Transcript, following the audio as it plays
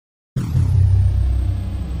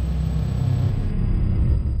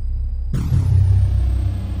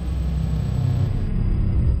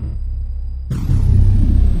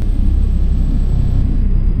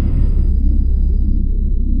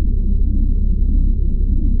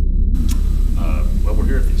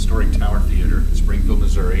historic Tower Theater in Springfield,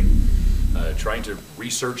 Missouri, trying to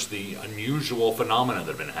research the unusual phenomena that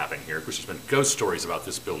have been happening here. Of course, there's been ghost stories about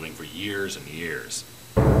this building for years and years.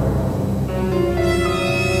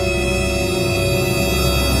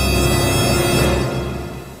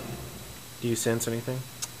 Do you sense anything?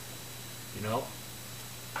 You know,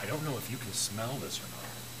 I don't know if you can smell this or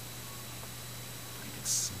not. But you can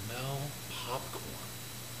smell popcorn.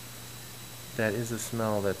 That is a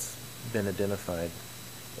smell that's been identified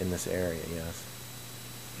in this area, yes.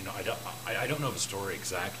 You know, I don't know the story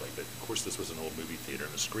exactly, but of course this was an old movie theater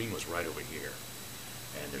and the screen was right over here.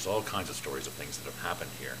 And there's all kinds of stories of things that have happened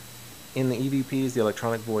here. In the EVPs, the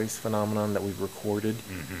electronic voice phenomenon that we've recorded,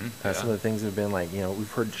 some of the things have been like, you know,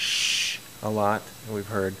 we've heard shh a lot, and we've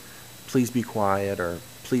heard please be quiet, or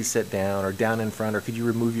please sit down, or down in front, or could you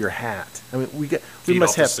remove your hat? I mean, we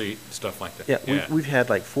must have seat, stuff like that. Yeah, we've had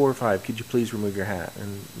like 4 or 5. Could you please remove your hat?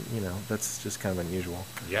 And you know, that's just kind of unusual.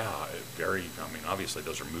 Yeah, very. I mean, obviously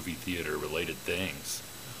those are movie theater related things.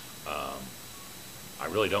 I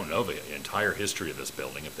really don't know the entire history of this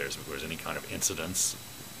building. If there's any kind of incidents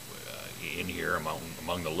in here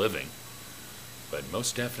among the living, but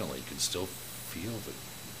most definitely you can still feel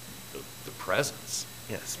the presence.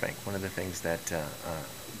 Yes, Spank. One of the things that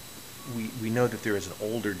we know that there is an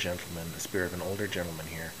older gentleman, the spirit of an older gentleman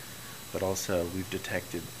here, but also we've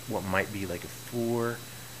detected what might be like a 4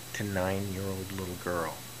 to 9-year-old little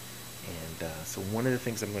girl. And so one of the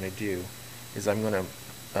things I'm going to do is I'm going to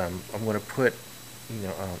put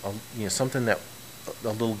something that a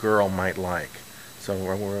little girl might like. So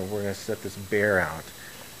we're going to set this bear out.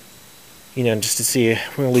 You know, just to see,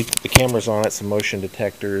 we're going to leave the cameras on it, some motion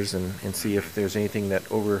detectors, and see if there's anything that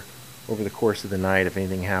over the course of the night, if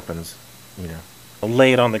anything happens, you know, I'll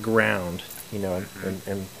lay it on the ground, you know,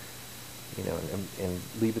 and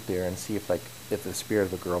leave it there and see if the spirit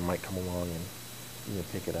of a girl might come along and, you know,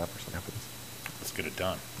 pick it up or something happens. Let's get it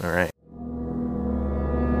done. All right.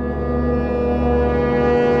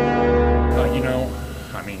 You know,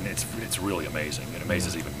 I mean, it's really amazing. It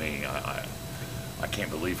amazes even me. I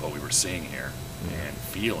can't believe what we were seeing here and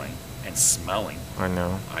feeling and smelling. I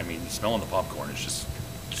know. I mean, smelling the popcorn is just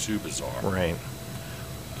too bizarre. Right.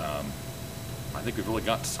 I think we've really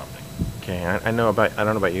got to something. Okay, I don't know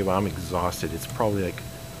about you, but I'm exhausted. It's probably like,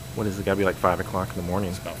 what is it? Got to be like 5 o'clock in the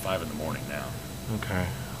morning. It's about 5 in the morning now. Okay.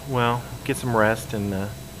 Well, get some rest, and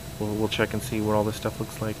we'll check and see what all this stuff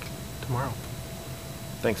looks like tomorrow.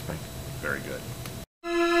 Thanks, Mike. Very good.